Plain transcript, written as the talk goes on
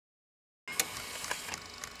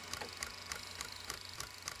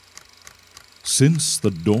Since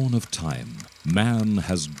the dawn of time, man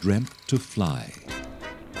has dreamt to fly,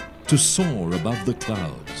 to soar above the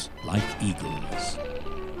clouds like eagles.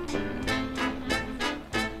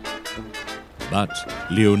 But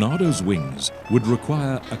Leonardo's wings would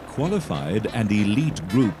require a qualified and elite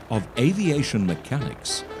group of aviation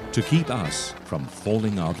mechanics to keep us from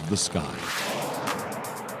falling out of the sky.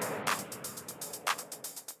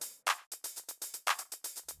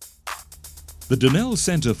 The Denel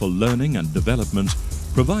Center for Learning and Development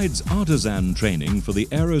provides artisan training for the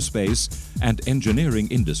aerospace and engineering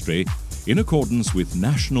industry in accordance with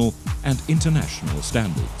national and international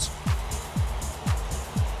standards.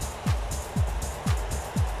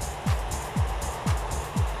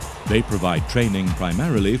 They provide training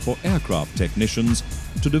primarily for aircraft technicians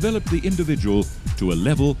to develop the individual to a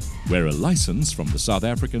level where a license from the South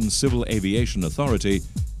African Civil Aviation Authority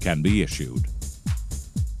can be issued.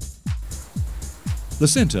 The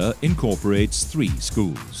centre incorporates 3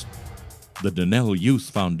 schools: the Denel Youth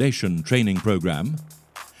Foundation Training Programme,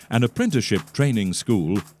 an Apprenticeship Training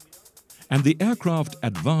School, and the Aircraft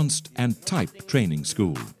Advanced and Type Training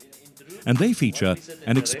School. And they feature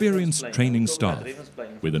an experienced training staff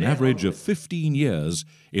with an average of 15 years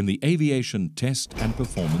in the aviation test and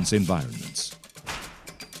performance environments.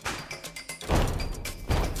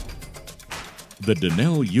 The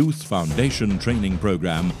Denel Youth Foundation Training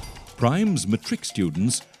Programme primes matric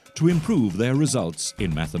students to improve their results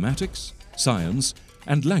in mathematics, science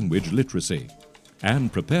and language literacy,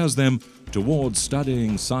 and prepares them towards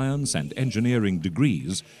studying science and engineering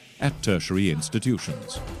degrees at tertiary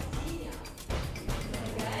institutions.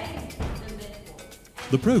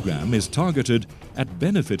 The program is targeted at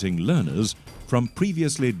benefiting learners from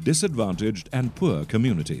previously disadvantaged and poor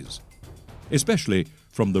communities, especially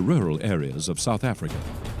from the rural areas of South Africa.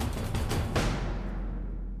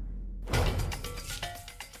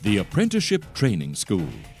 The Apprenticeship Training School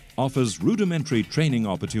offers rudimentary training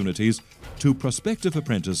opportunities to prospective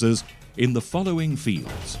apprentices in the following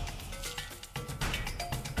fields: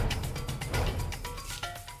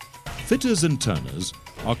 fitters and turners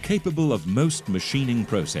are capable of most machining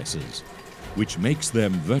processes, which makes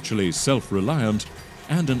them virtually self-reliant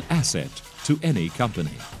and an asset to any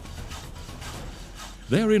company.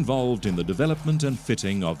 They're involved in the development and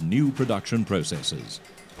fitting of new production processes,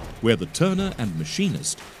 where the turner and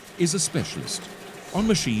machinist is a specialist on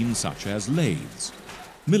machines such as lathes,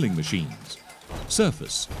 milling machines,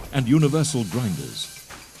 surface and universal grinders,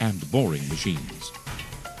 and boring machines.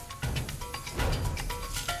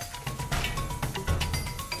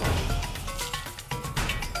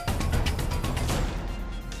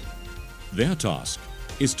 Their task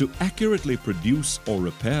is to accurately produce or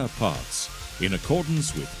repair parts in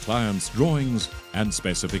accordance with clients' drawings and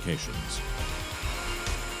specifications.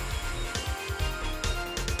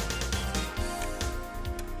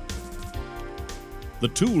 The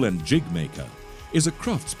tool and jig maker is a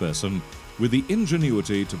craftsperson with the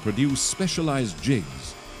ingenuity to produce specialized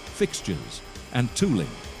jigs, fixtures and tooling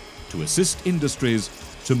to assist industries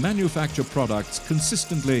to manufacture products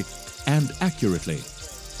consistently and accurately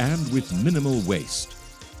and with minimal waste.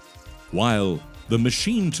 While the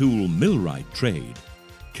machine tool millwright trade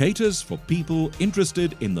caters for people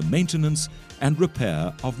interested in the maintenance and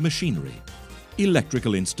repair of machinery,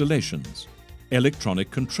 electrical installations, electronic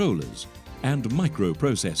controllers and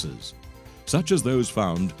microprocessors, such as those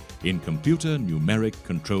found in computer numeric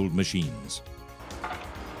controlled machines.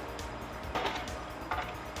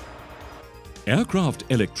 Aircraft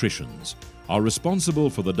electricians are responsible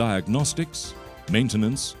for the diagnostics,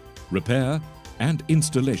 maintenance, repair and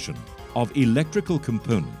installation of electrical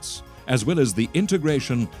components, as well as the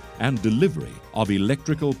integration and delivery of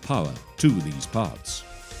electrical power to these parts.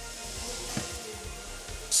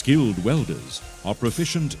 Skilled welders are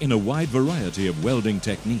proficient in a wide variety of welding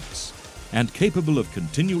techniques and capable of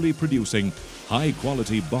continually producing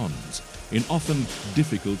high-quality bonds in often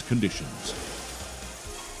difficult conditions.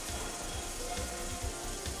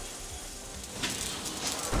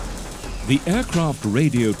 The aircraft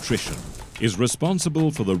radiotrician is responsible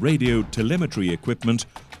for the radio telemetry equipment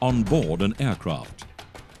on board an aircraft,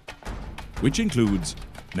 which includes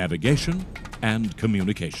navigation and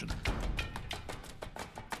communication.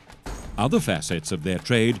 Other facets of their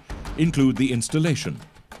trade include the installation,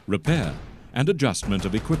 repair and adjustment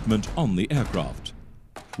of equipment on the aircraft,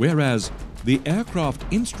 whereas the aircraft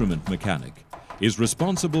instrument mechanic is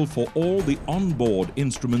responsible for all the onboard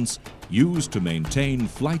instruments used to maintain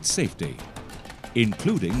flight safety,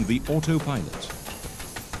 including the autopilot.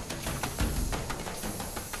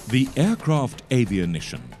 The aircraft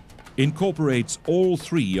avianician incorporates all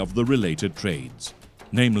 3 of the related trades,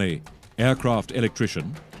 namely aircraft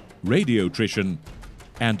electrician, radiotrician,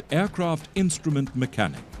 and aircraft instrument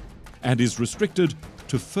mechanic, and is restricted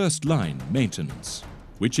to first-line maintenance,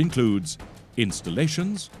 which includes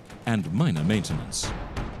installations and minor maintenance.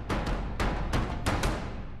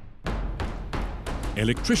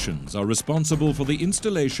 Electricians are responsible for the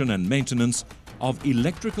installation and maintenance of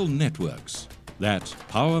electrical networks that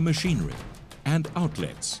power machinery and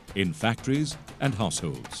outlets in factories and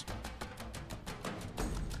households.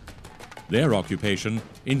 Their occupation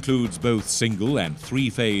includes both single and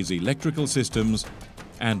three-phase electrical systems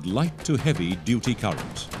and light to heavy duty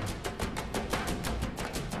current.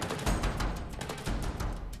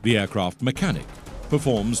 The aircraft mechanic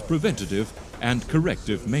performs preventative and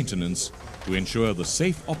corrective maintenance to ensure the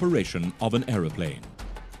safe operation of an aeroplane,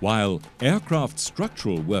 while aircraft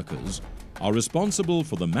structural workers are responsible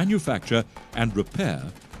for the manufacture and repair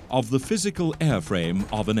of the physical airframe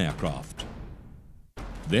of an aircraft.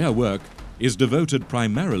 Their work is devoted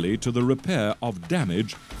primarily to the repair of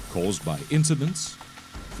damage caused by incidents,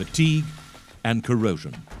 fatigue, and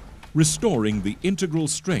corrosion, restoring the integral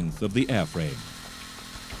strength of the airframe.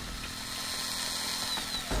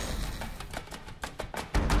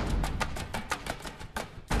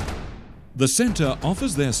 The Centre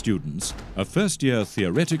offers their students a first-year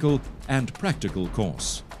theoretical and practical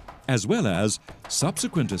course, as well as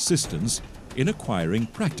subsequent assistance in acquiring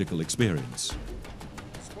practical experience.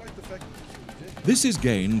 This is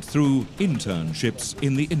gained through internships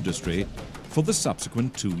in the industry for the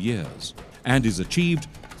subsequent 2 years and is achieved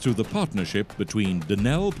through the partnership between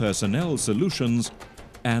Denel Personnel Solutions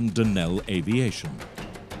and Denel Aviation.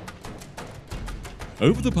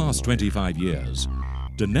 Over the past 25 years,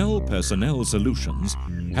 Denel Personnel Solutions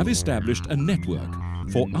have established a network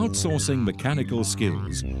for outsourcing mechanical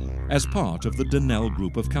skills as part of the Denel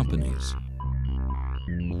Group of companies.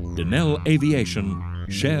 Denel Aviation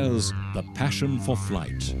shares the passion for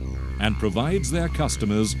flight and provides their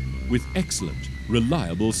customers with excellent,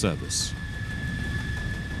 reliable service.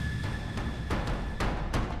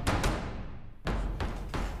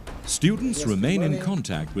 Students remain in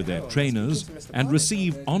contact with their trainers and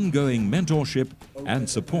receive ongoing mentorship and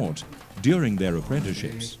support during their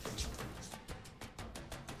apprenticeships.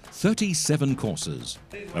 37 courses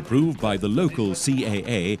approved by the local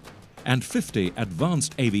CAA and 50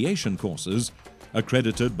 advanced aviation courses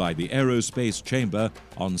accredited by the Aerospace Chamber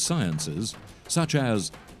on sciences such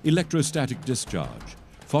as electrostatic discharge,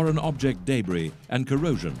 foreign object debris and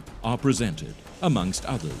corrosion are presented, amongst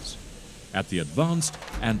others, at the Advanced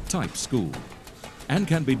and Type School, and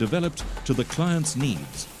can be developed to the client's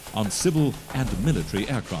needs on civil and military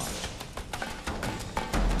aircraft.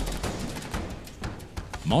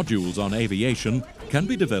 Modules on aviation can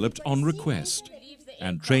be developed on request,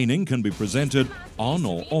 and training can be presented on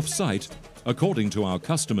or off-site according to our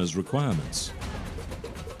customers' requirements.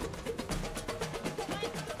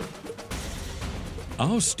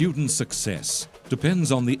 Our students' success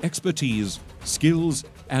depends on the expertise, skills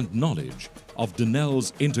and knowledge of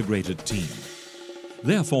Denel's integrated team.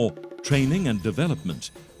 Therefore, training and development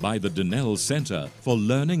by the Denel Centre for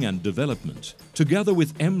Learning and Development, together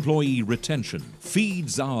with employee retention,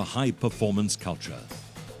 feeds our high-performance culture.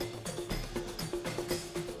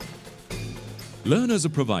 Learners are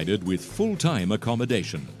provided with full-time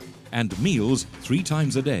accommodation and meals 3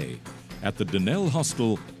 times a day at the Denel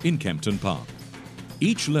Hostel in Kempton Park.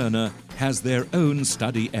 Each learner has their own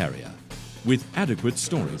study area with adequate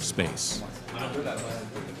storage space.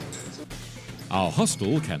 Our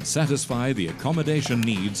hostel can satisfy the accommodation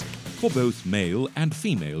needs for both male and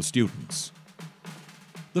female students.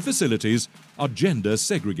 The facilities are gender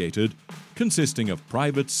segregated, consisting of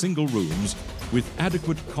private single rooms with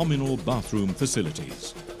adequate communal bathroom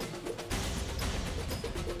facilities.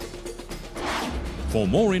 For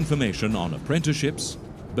more information on apprenticeships,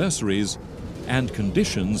 bursaries, and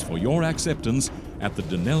conditions for your acceptance at the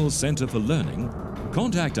Denel Centre for Learning,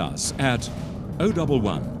 contact us at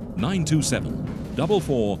 011 927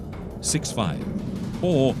 4465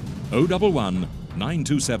 or 011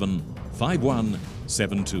 927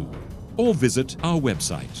 5172, or visit our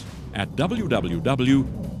website at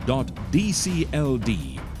www.dcld.co.za.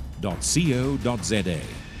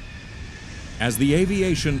 As the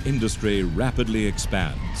aviation industry rapidly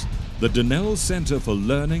expands, the Denel Centre for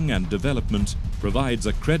Learning and Development provides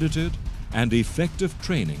accredited and effective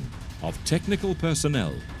training of technical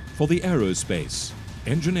personnel for the aerospace,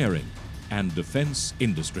 engineering and defence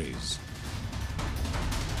industries.